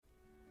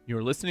You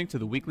are listening to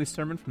the weekly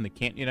sermon from the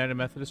Canton United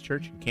Methodist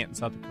Church in Canton,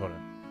 South Dakota.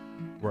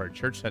 We're a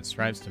church that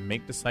strives to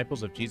make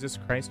disciples of Jesus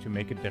Christ who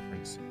make a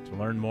difference. To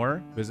learn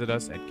more, visit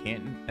us at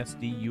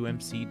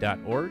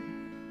cantonsdumc.org.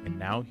 And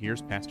now,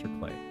 here's Pastor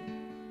Clay.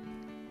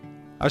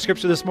 Our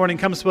scripture this morning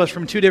comes to us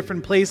from two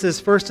different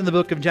places. First in the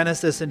book of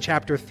Genesis in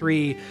chapter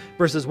 3,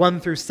 verses 1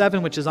 through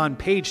 7, which is on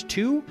page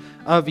 2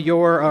 of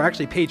your, or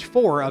actually page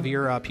 4 of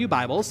your pew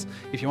Bibles,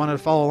 if you wanted to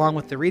follow along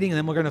with the reading. And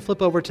then we're going to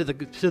flip over to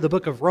the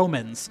book of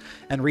Romans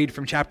and read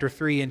from chapter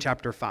 3 and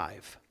chapter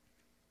 5.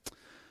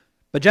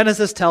 But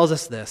Genesis tells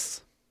us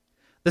this: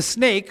 the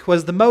snake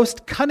was the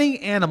most cunning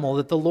animal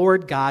that the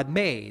Lord God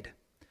made.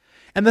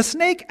 And the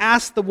snake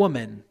asked the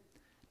woman,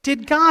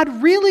 "Did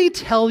God really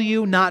tell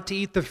you not to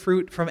eat the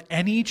fruit from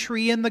any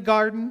tree in the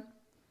garden?"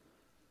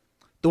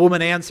 The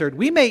woman answered,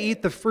 "We may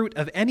eat the fruit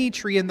of any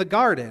tree in the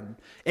garden,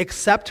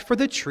 except for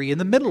the tree in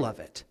the middle of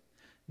it.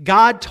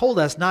 God told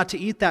us not to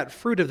eat that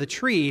fruit of the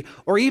tree,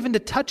 or even to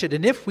touch it,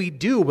 and if we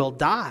do, we'll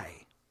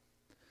die."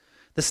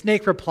 The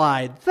snake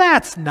replied,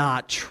 "That's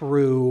not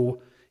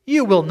true.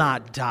 You will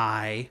not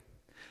die.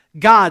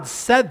 God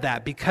said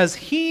that because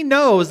he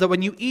knows that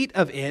when you eat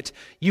of it,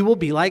 you will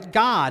be like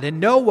God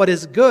and know what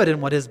is good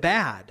and what is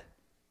bad."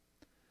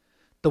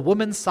 The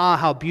woman saw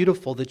how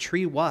beautiful the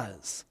tree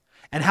was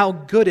and how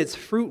good its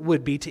fruit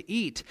would be to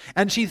eat.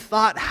 And she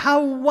thought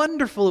how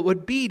wonderful it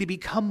would be to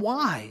become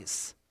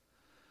wise.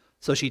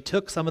 So she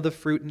took some of the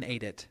fruit and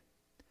ate it.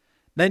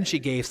 Then she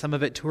gave some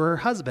of it to her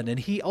husband, and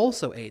he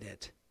also ate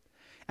it.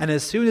 And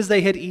as soon as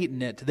they had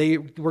eaten it, they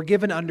were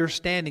given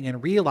understanding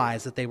and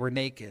realized that they were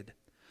naked.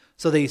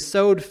 So they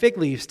sewed fig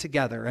leaves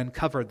together and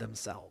covered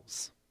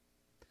themselves.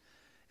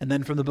 And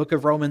then from the book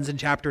of Romans in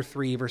chapter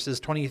 3, verses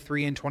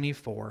 23 and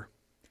 24.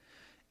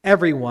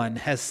 Everyone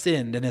has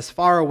sinned and is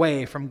far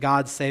away from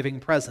God's saving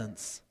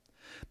presence.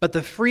 But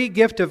by the free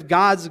gift of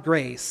God's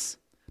grace,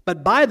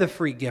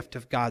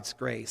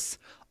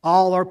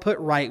 all are put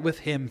right with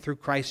him through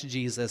Christ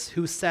Jesus,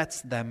 who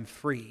sets them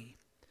free.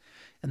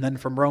 And then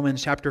from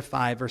Romans chapter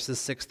 5, verses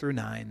 6 through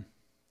 9.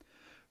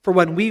 For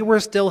when we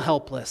were still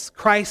helpless,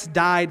 Christ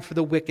died for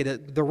the wicked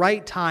at the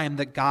right time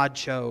that God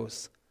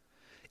chose.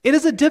 It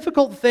is a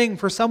difficult thing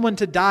for someone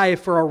to die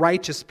for a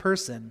righteous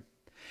person.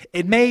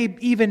 It may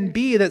even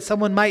be that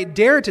someone might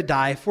dare to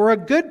die for a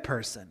good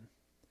person.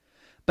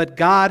 But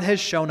God has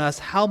shown us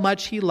how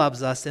much he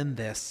loves us in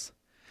this.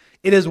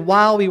 It is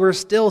while we were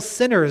still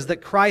sinners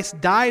that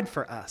Christ died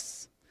for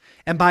us.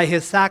 And by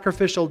his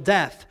sacrificial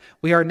death,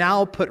 we are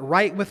now put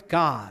right with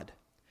God.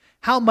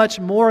 How much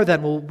more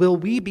then will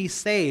we be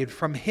saved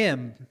from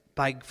him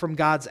from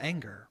God's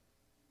anger?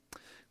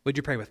 Would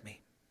you pray with me?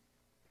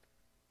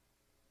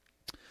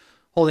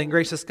 Holy and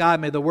gracious God,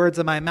 may the words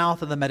of my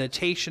mouth and the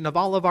meditation of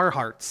all of our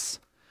hearts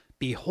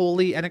be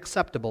holy and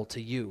acceptable to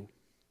you.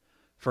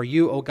 For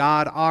you, O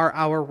God, are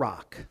our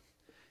rock,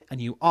 and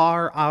you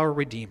are our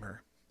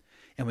Redeemer.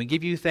 And we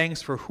give you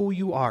thanks for who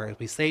you are as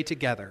we say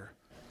together,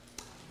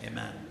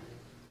 Amen.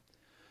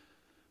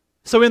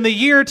 So in the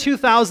year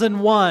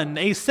 2001,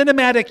 a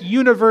cinematic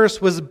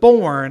universe was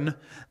born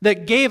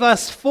that gave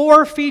us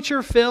 4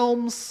 feature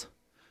films,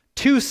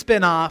 2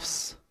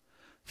 spin-offs,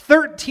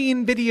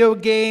 13 video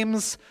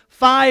games,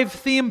 5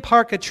 theme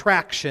park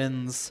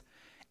attractions,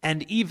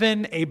 and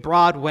even a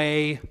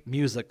Broadway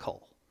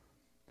musical.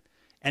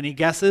 Any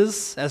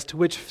guesses as to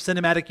which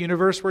cinematic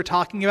universe we're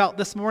talking about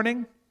this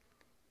morning?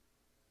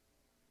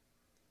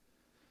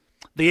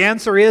 The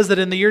answer is that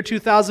in the year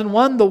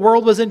 2001, the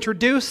world was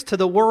introduced to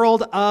the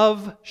world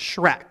of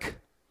Shrek.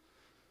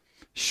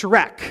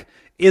 Shrek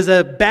is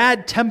a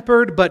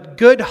bad-tempered but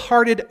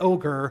good-hearted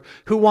ogre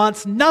who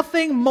wants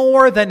nothing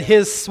more than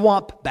his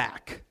swamp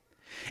back.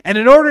 And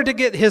in order to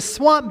get his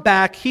swamp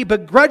back, he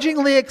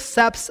begrudgingly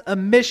accepts a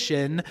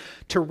mission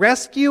to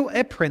rescue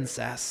a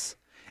princess,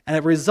 and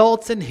it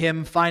results in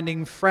him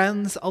finding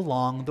friends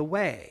along the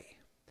way.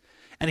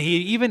 And he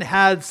even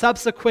had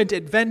subsequent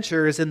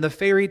adventures in the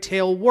fairy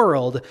tale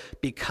world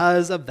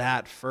because of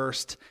that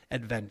first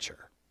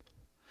adventure.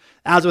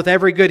 As with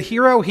every good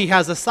hero, he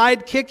has a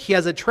sidekick, he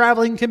has a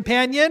traveling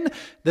companion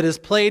that is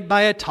played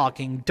by a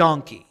talking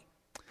donkey.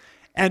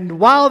 And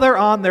while they're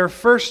on their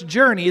first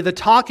journey, the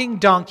talking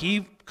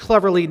donkey,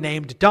 cleverly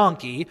named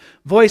Donkey,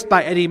 voiced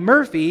by Eddie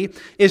Murphy,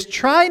 is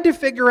trying to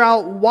figure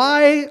out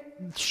why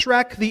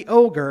Shrek the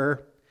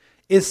ogre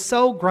is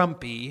so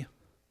grumpy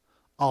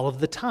all of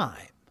the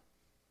time.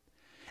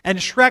 And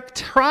Shrek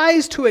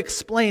tries to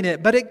explain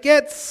it, but it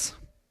gets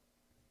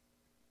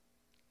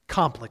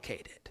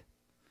complicated.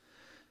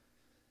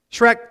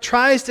 Shrek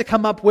tries to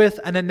come up with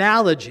an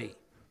analogy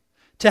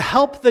to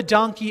help the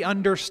donkey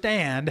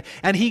understand,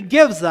 and he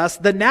gives us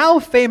the now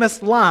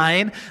famous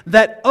line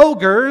that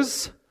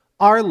ogres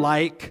are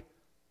like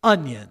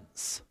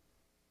onions.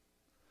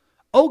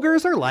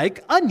 Ogres are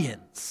like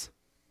onions.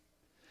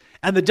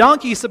 And the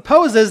donkey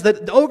supposes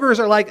that ogres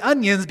are like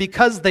onions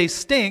because they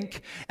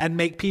stink and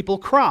make people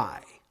cry.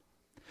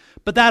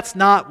 But that's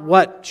not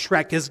what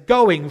Shrek is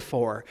going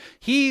for.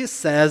 He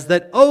says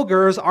that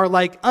ogres are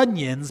like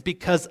onions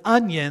because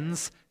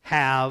onions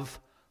have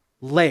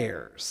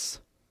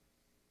layers.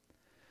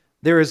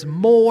 There is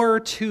more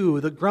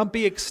to the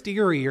grumpy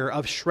exterior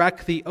of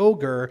Shrek the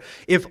Ogre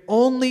if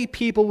only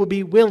people would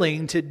be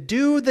willing to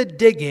do the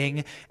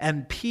digging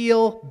and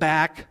peel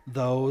back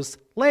those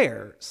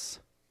layers.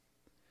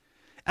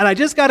 And I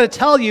just got to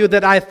tell you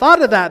that I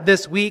thought of that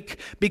this week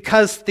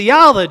because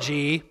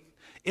theology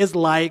is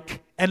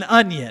like an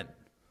onion.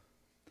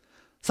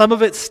 Some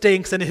of it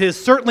stinks, and it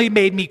has certainly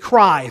made me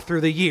cry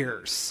through the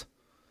years.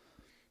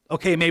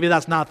 Okay, maybe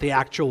that's not the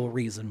actual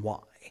reason why.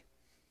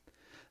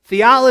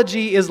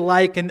 Theology is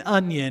like an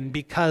onion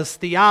because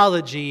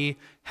theology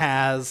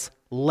has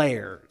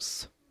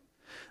layers.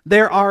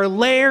 There are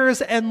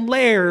layers and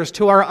layers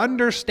to our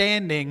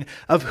understanding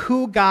of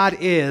who God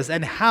is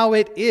and how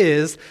it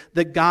is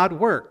that God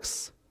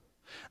works.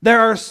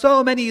 There are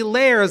so many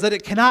layers that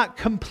it cannot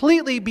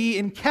completely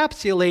be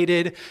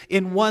encapsulated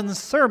in one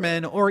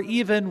sermon or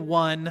even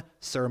one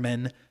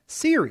sermon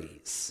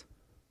series.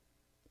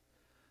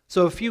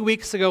 So a few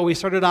weeks ago, we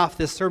started off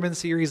this sermon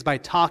series by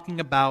talking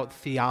about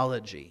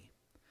theology,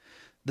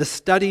 the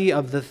study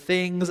of the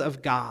things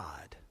of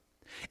God.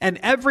 And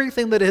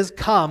everything that has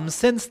come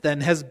since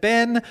then has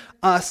been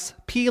us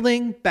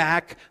peeling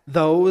back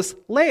those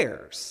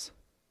layers,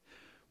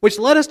 which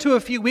led us to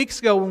a few weeks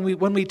ago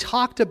when we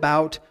talked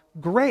about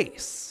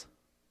grace.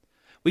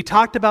 We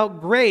talked about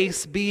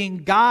grace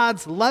being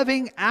God's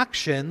loving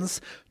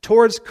actions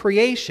towards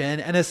creation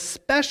and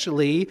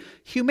especially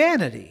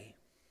humanity.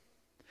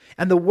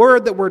 And the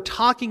word that we're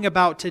talking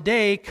about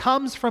today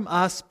comes from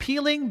us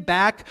peeling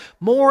back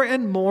more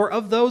and more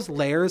of those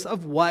layers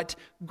of what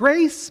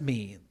grace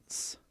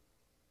means.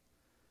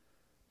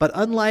 But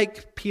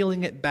unlike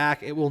peeling it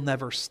back, it will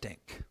never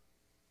stink.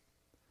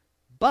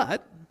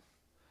 But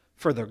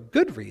for the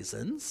good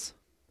reasons,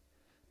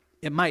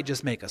 it might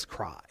just make us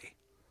cry.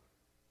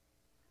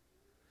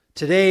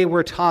 Today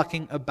we're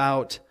talking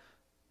about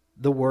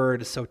the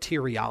word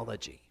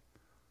soteriology,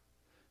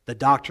 the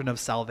doctrine of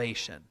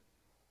salvation.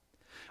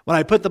 When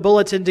I put the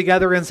bulletin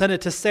together and sent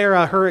it to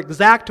Sarah, her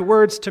exact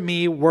words to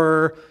me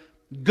were,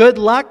 "Good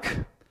luck,"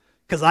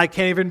 because I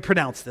can't even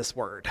pronounce this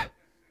word.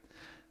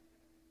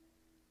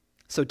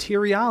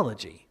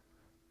 Soteriology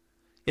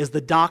is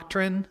the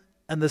doctrine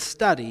and the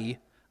study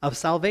of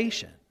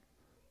salvation.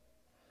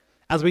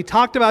 As we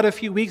talked about a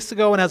few weeks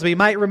ago, and as we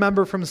might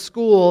remember from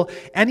school,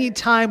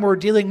 anytime we're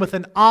dealing with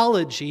an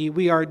ology,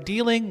 we are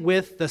dealing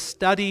with the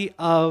study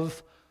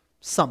of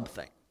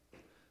something.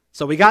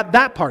 So we got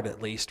that part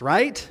at least,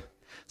 right?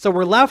 So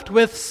we're left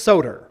with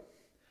soter.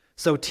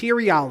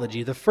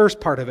 Soteriology, the first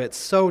part of it,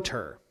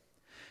 soter,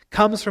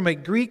 comes from a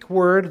Greek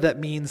word that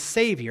means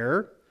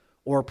savior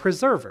or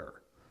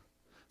preserver.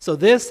 So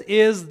this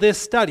is this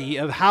study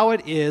of how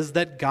it is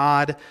that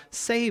God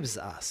saves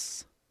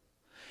us.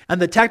 And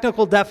the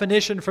technical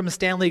definition from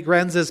Stanley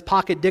Grenz'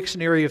 Pocket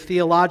Dictionary of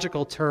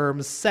Theological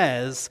Terms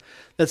says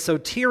that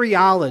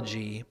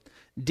soteriology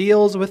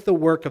deals with the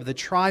work of the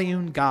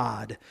triune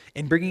God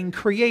in bringing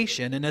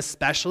creation, and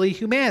especially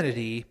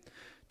humanity,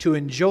 to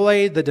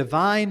enjoy the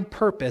divine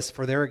purpose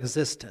for their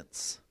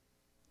existence.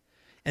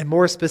 And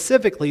more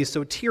specifically,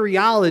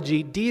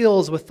 soteriology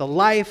deals with the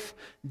life,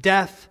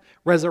 death,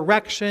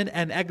 resurrection,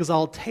 and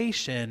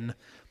exaltation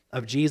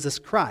of Jesus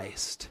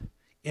Christ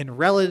in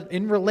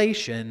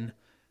relation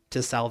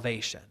to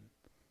salvation.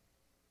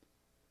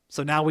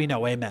 So now we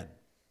know, amen.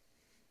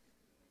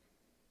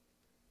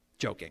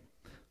 Joking.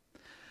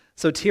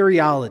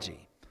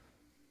 Soteriology,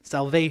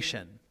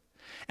 salvation,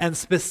 and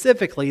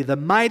specifically the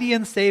mighty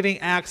and saving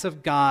acts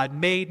of God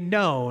made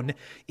known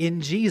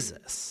in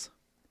Jesus.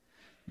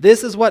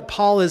 This is what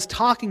Paul is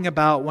talking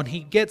about when he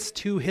gets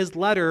to his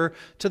letter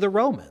to the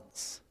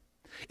Romans.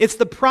 It's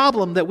the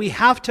problem that we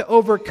have to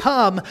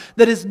overcome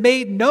that is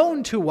made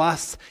known to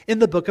us in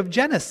the book of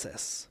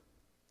Genesis.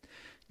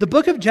 The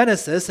book of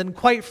Genesis, and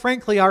quite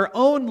frankly our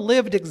own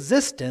lived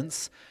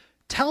existence,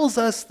 tells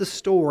us the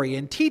story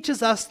and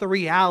teaches us the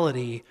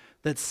reality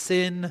that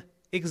sin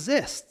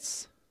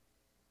exists.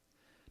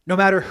 No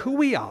matter who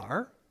we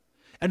are,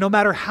 and no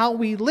matter how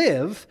we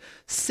live,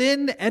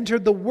 sin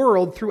entered the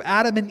world through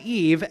Adam and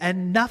Eve,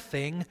 and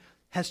nothing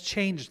has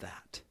changed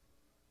that.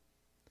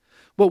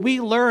 What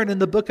we learn in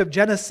the book of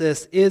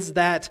Genesis is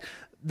that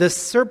the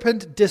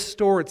serpent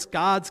distorts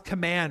God's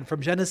command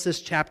from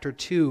Genesis chapter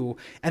 2,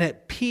 and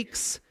it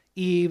piques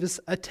Eve's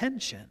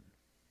attention.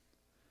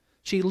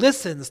 She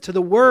listens to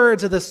the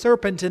words of the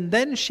serpent, and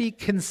then she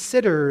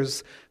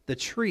considers the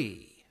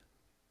tree.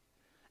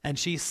 And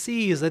she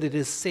sees that it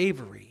is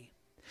savory,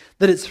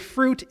 that its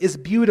fruit is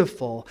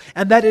beautiful,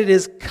 and that it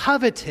is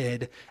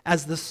coveted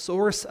as the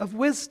source of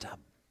wisdom.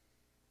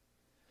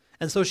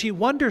 And so she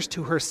wonders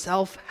to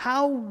herself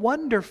how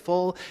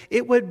wonderful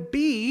it would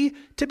be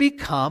to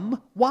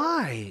become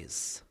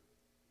wise.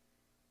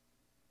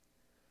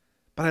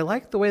 But I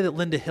like the way that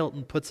Linda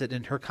Hilton puts it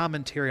in her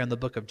commentary on the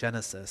book of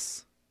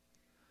Genesis.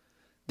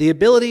 The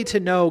ability to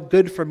know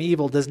good from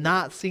evil does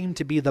not seem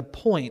to be the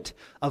point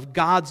of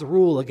God's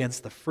rule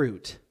against the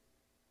fruit.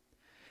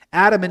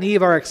 Adam and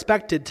Eve are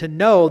expected to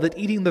know that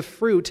eating the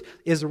fruit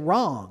is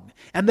wrong,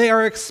 and they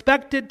are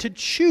expected to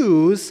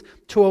choose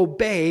to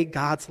obey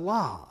God's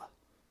law.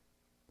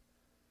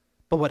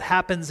 But what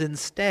happens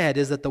instead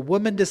is that the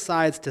woman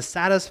decides to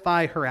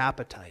satisfy her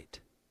appetite,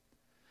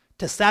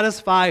 to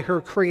satisfy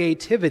her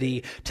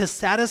creativity, to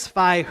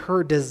satisfy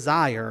her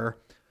desire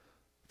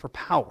for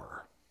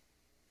power.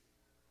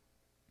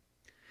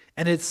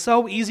 And it's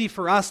so easy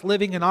for us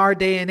living in our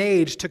day and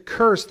age to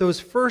curse those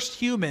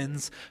first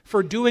humans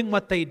for doing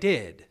what they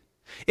did.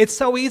 It's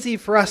so easy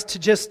for us to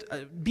just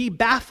be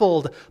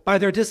baffled by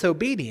their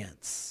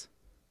disobedience.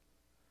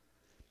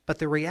 But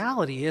the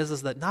reality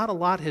is that not a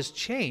lot has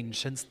changed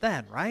since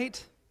then,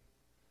 right?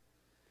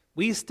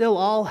 We still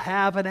all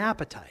have an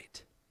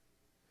appetite.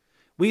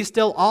 We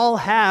still all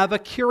have a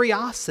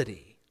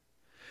curiosity.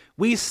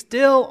 We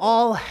still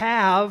all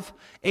have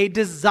a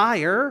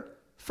desire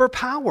for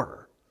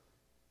power.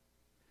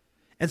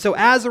 And so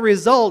as a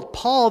result,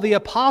 Paul the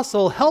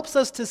apostle helps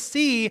us to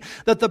see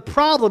that the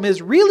problem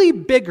is really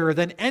bigger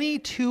than any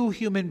two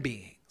human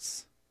beings.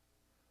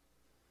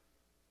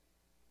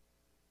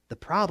 The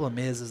problem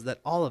is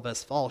that all of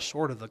us fall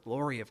short of the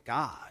glory of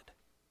God.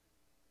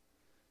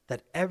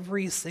 That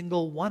every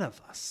single one of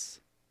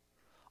us,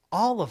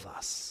 all of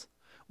us,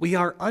 we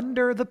are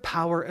under the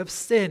power of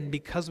sin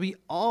because we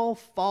all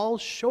fall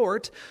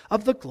short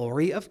of the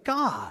glory of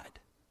God.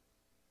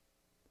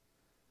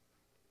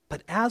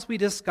 But as we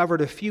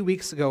discovered a few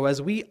weeks ago,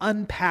 as we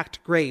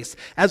unpacked grace,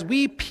 as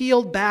we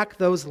peeled back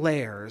those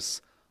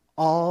layers,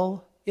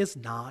 all is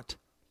not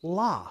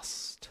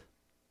lost.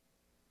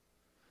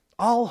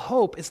 All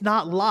hope is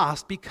not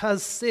lost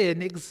because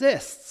sin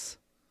exists.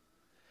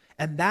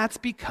 And that's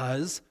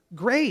because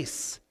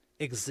grace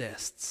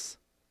exists.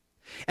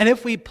 And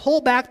if we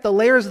pull back the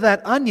layers of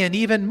that onion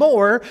even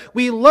more,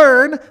 we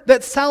learn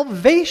that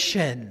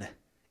salvation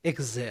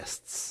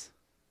exists.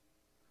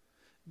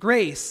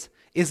 Grace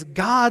is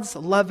God's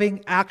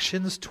loving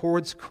actions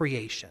towards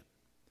creation.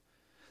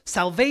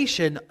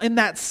 Salvation, in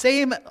that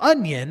same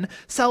onion,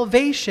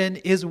 salvation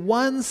is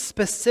one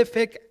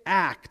specific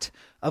act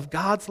of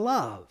God's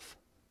love.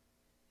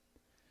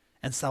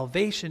 And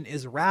salvation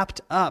is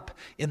wrapped up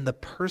in the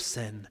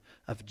person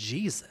of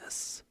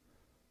Jesus.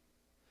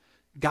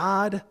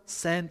 God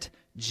sent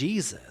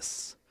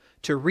Jesus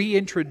to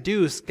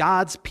reintroduce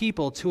God's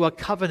people to a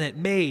covenant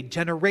made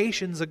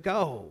generations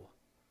ago.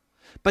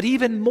 But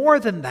even more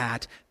than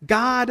that,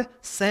 God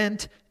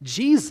sent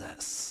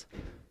Jesus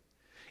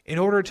in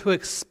order to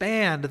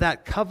expand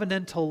that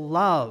covenantal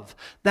love,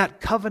 that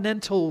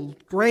covenantal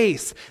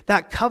grace,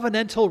 that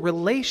covenantal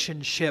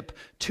relationship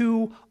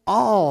to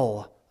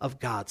all of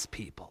God's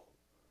people.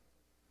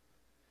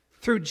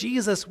 Through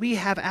Jesus, we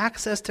have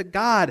access to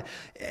God.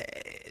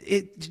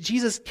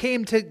 Jesus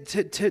came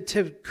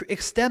to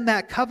extend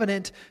that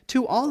covenant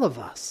to all of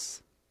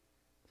us.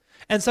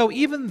 And so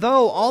even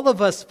though all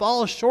of us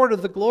fall short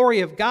of the glory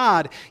of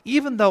God,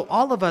 even though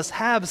all of us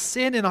have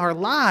sin in our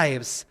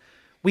lives,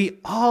 we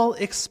all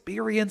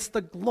experience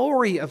the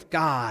glory of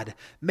God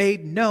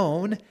made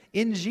known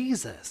in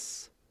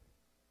Jesus.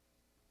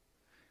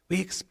 We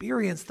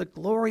experience the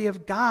glory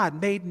of God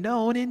made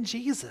known in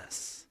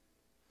Jesus.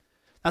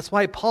 That's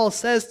why Paul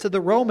says to the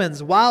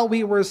Romans, while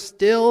we were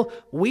still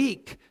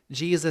weak,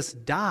 Jesus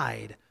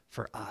died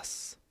for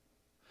us.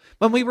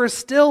 When we were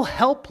still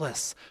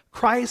helpless,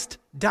 Christ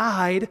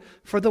died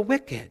for the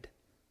wicked.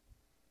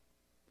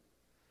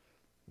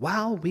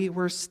 While we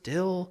were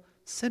still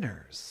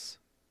sinners,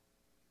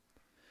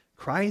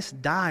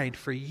 Christ died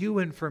for you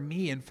and for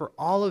me and for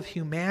all of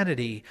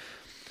humanity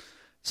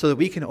so that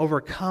we can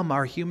overcome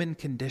our human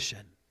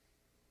condition.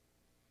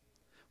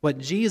 What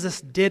Jesus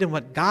did and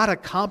what God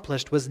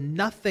accomplished was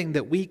nothing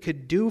that we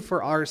could do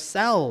for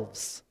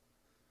ourselves.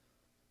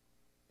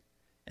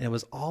 And it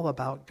was all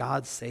about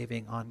God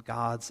saving on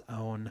God's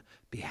own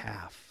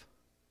behalf.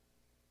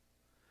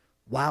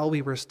 While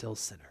we were still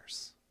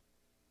sinners.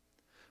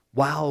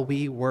 Before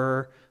we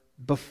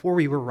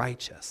were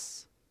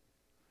righteous.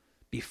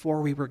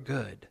 Before we were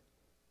good.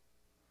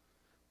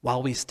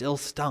 While we still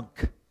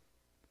stunk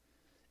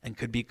and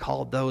could be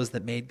called those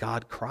that made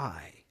God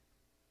cry.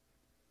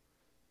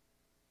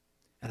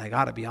 And I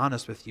got to be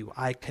honest with you,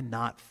 I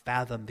cannot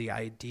fathom the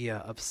idea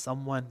of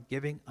someone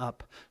giving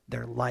up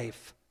their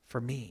life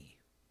for me.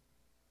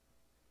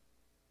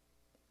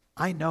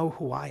 I know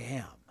who I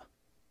am.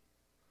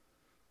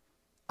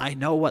 I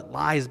know what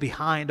lies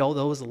behind all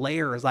those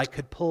layers I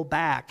could pull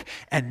back,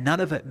 and none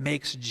of it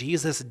makes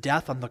Jesus'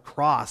 death on the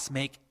cross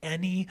make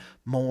any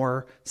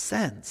more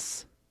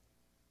sense.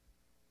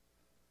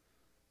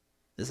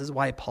 This is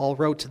why Paul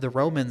wrote to the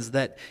Romans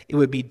that it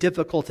would be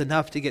difficult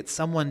enough to get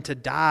someone to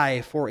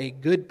die for a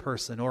good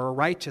person or a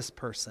righteous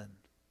person.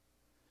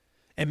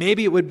 And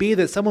maybe it would be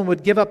that someone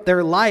would give up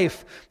their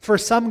life for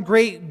some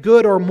great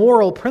good or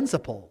moral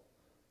principle.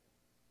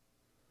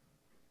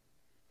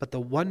 But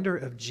the wonder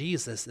of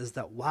Jesus is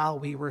that while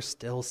we were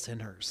still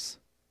sinners,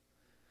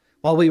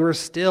 while we were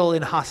still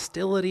in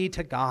hostility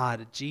to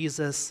God,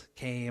 Jesus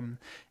came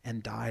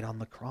and died on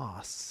the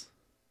cross.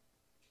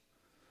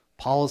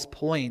 Paul's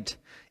point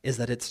is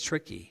that it's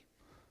tricky.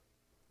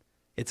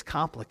 It's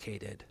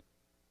complicated.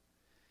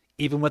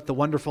 Even with the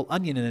wonderful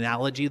onion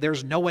analogy,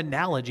 there's no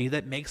analogy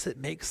that makes it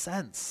make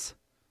sense.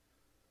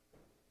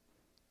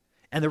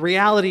 And the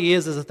reality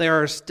is that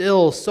there are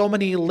still so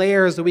many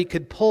layers that we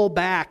could pull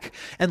back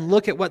and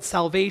look at what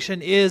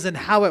salvation is and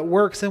how it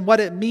works and what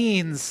it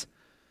means.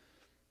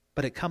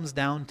 But it comes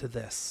down to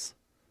this: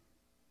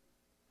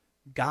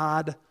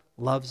 God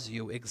loves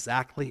you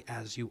exactly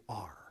as you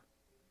are.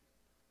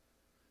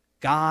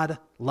 God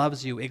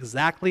loves you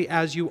exactly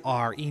as you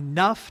are,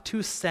 enough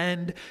to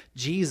send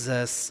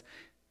Jesus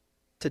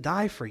to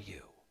die for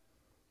you.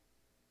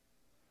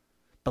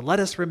 But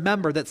let us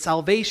remember that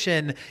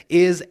salvation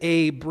is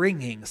a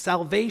bringing.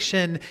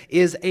 Salvation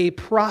is a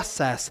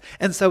process.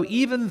 And so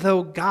even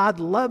though God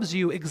loves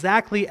you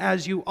exactly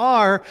as you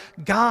are,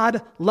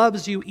 God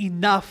loves you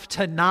enough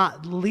to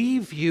not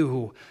leave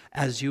you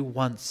as you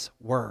once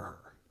were.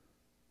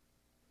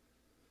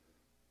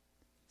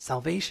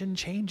 Salvation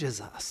changes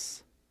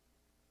us.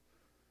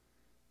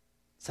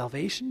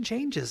 Salvation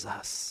changes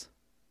us.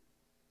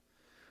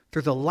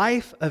 Through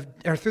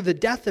the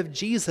death of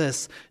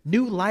Jesus,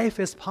 new life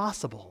is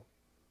possible.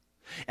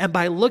 And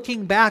by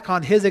looking back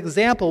on his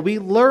example, we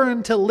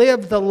learn to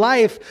live the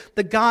life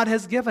that God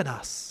has given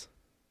us.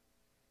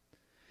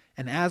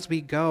 And as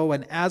we go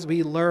and as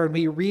we learn,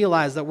 we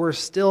realize that we're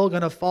still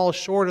going to fall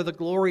short of the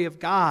glory of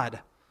God.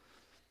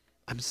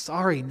 I'm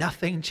sorry,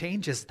 nothing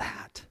changes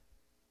that.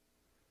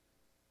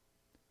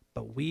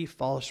 But we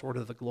fall short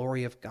of the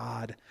glory of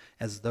God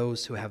as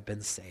those who have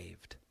been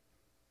saved.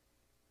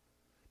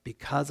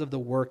 Because of the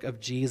work of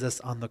Jesus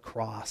on the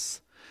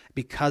cross,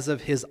 because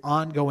of his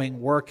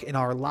ongoing work in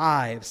our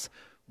lives,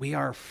 we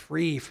are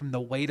free from the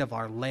weight of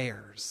our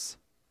layers.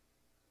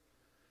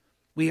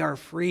 We are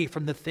free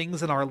from the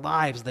things in our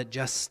lives that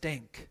just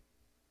stink.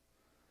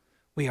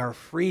 We are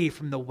free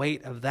from the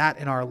weight of that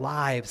in our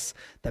lives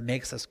that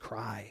makes us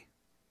cry.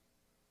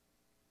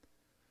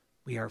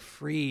 We are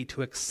free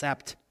to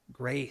accept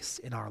grace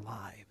in our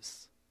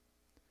lives.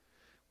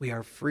 We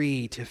are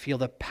free to feel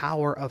the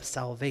power of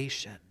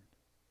salvation.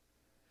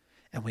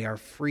 And we are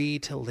free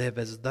to live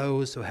as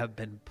those who have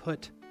been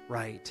put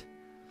right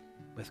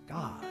with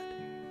God.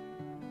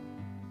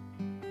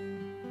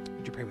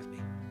 Would you pray with me?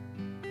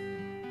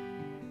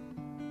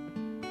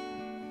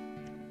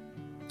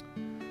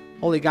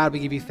 Holy God, we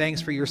give you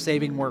thanks for your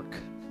saving work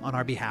on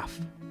our behalf.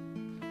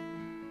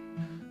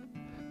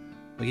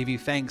 We give you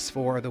thanks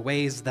for the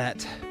ways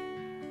that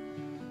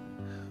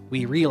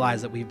we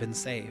realize that we've been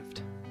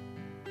saved.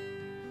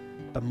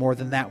 But more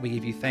than that, we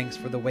give you thanks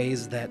for the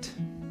ways that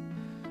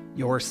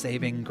your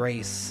saving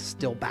grace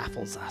still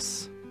baffles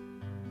us.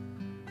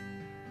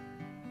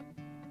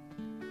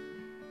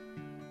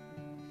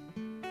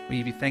 We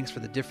give you thanks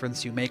for the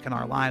difference you make in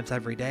our lives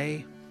every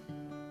day,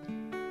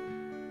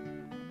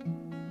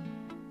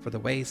 for the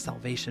way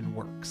salvation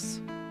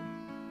works,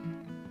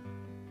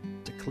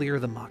 to clear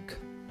the muck,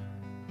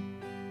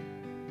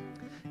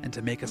 and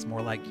to make us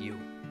more like you.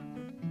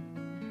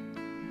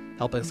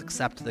 Help us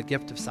accept the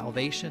gift of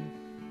salvation,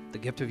 the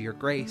gift of your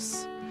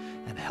grace,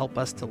 and help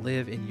us to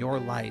live in your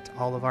light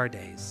all of our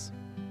days.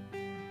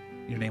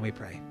 In your name we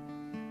pray.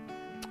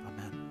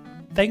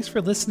 Amen. Thanks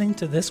for listening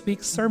to this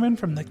week's sermon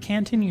from the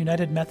Canton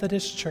United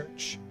Methodist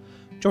Church.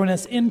 Join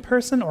us in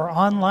person or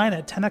online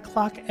at 10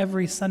 o'clock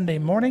every Sunday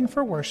morning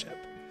for worship.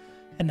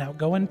 And now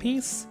go in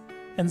peace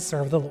and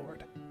serve the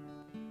Lord.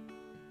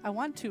 I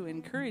want to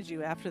encourage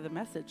you after the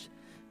message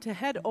to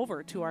head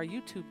over to our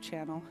YouTube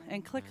channel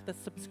and click the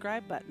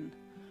subscribe button.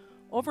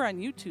 Over on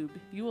YouTube,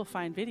 you will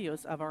find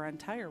videos of our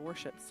entire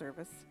worship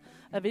service,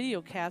 a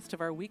video cast of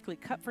our weekly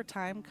Cut for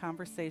Time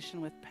conversation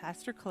with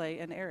Pastor Clay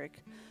and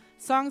Eric,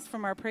 songs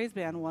from our praise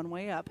band One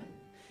Way Up,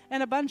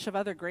 and a bunch of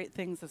other great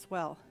things as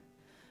well.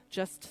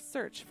 Just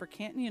search for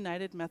Canton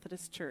United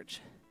Methodist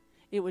Church.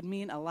 It would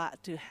mean a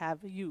lot to have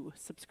you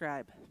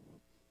subscribe.